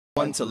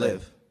one to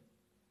live.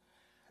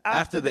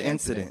 After the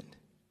incident,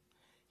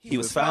 he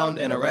was found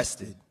and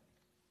arrested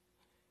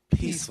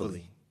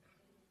peacefully.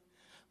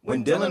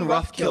 When Dylan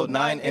Ruff killed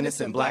 9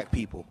 innocent black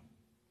people,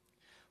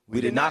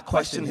 we did not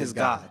question his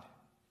God.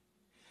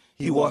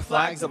 He wore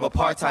flags of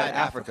apartheid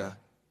Africa.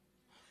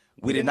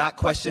 We did not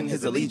question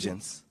his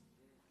allegiance.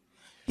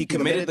 He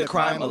committed the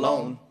crime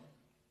alone.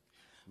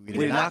 We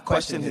did not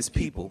question his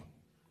people.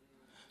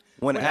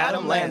 When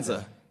Adam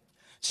Lanza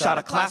shot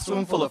a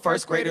classroom full of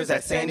first graders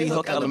at Sandy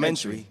Hook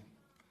Elementary,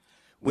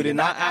 we did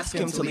not ask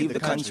him to leave the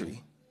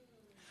country.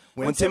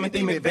 When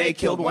Timothy McVeigh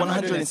killed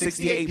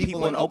 168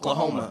 people in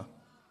Oklahoma,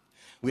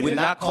 we did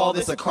not call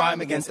this a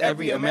crime against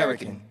every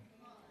American.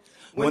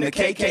 When the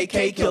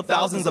KKK killed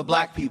thousands of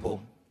black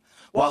people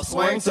while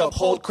swearing to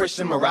uphold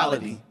Christian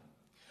morality,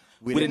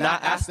 we did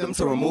not ask them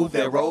to remove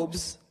their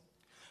robes.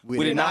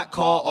 We did not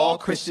call all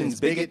Christians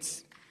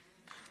bigots.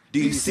 Do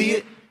you see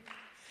it?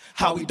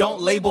 How we don't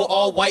label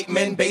all white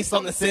men based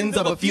on the sins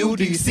of a few,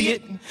 do you see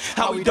it?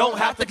 How we don't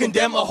have to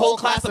condemn a whole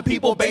class of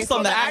people based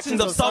on the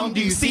actions of some,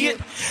 do you see it?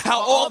 How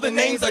all the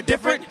names are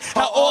different,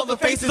 how all the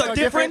faces are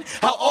different,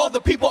 how all the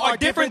people are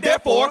different,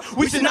 therefore,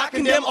 we should not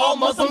condemn all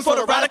Muslims for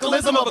the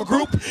radicalism of a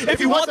group. If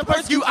you want to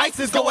persecute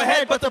ISIS, go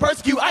ahead, but to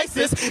persecute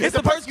ISIS is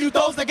to persecute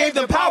those that gave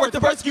them power.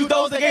 To persecute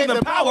those that gave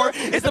them power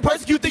is to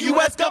persecute the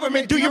U.S.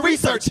 government. Do your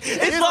research.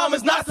 Islam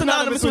is not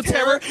synonymous with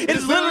terror. It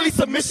is literally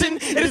submission,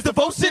 it is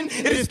devotion,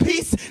 it is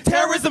peace.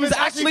 Terrorism is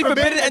actually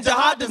forbidden, and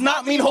jihad does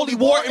not mean holy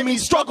war. It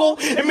means struggle,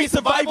 it means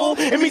survival,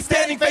 it means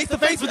standing face to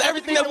face with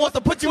everything that wants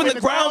to put you in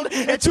the ground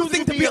and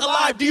choosing to be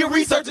alive. Do your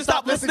research and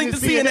stop listening to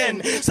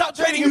CNN. Stop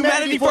trading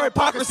humanity for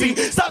hypocrisy.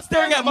 Stop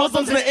staring at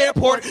Muslims in the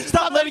airport.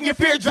 Stop letting your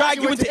fear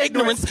drag you into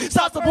ignorance.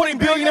 Stop supporting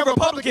billionaire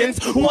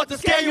Republicans who want to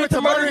scare you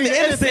into murdering the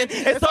innocent,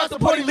 and start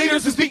supporting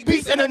leaders who speak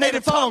peace in their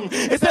native tongue.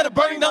 Instead of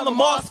burning down the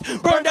mosque,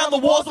 burn down the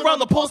walls around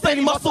the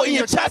pulsating muscle in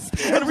your chest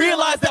and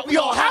realize that we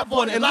all have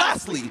one. And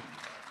lastly,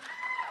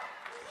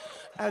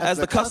 as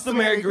the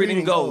customary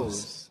greeting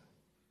goes,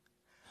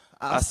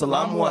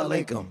 Assalamu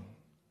alaikum,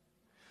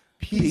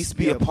 peace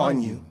be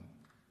upon you.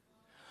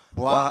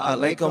 Wa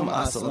alaikum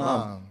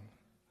assalam,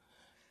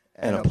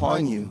 and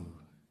upon you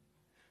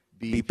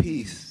be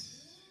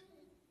peace.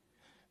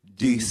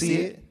 Do you see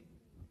it?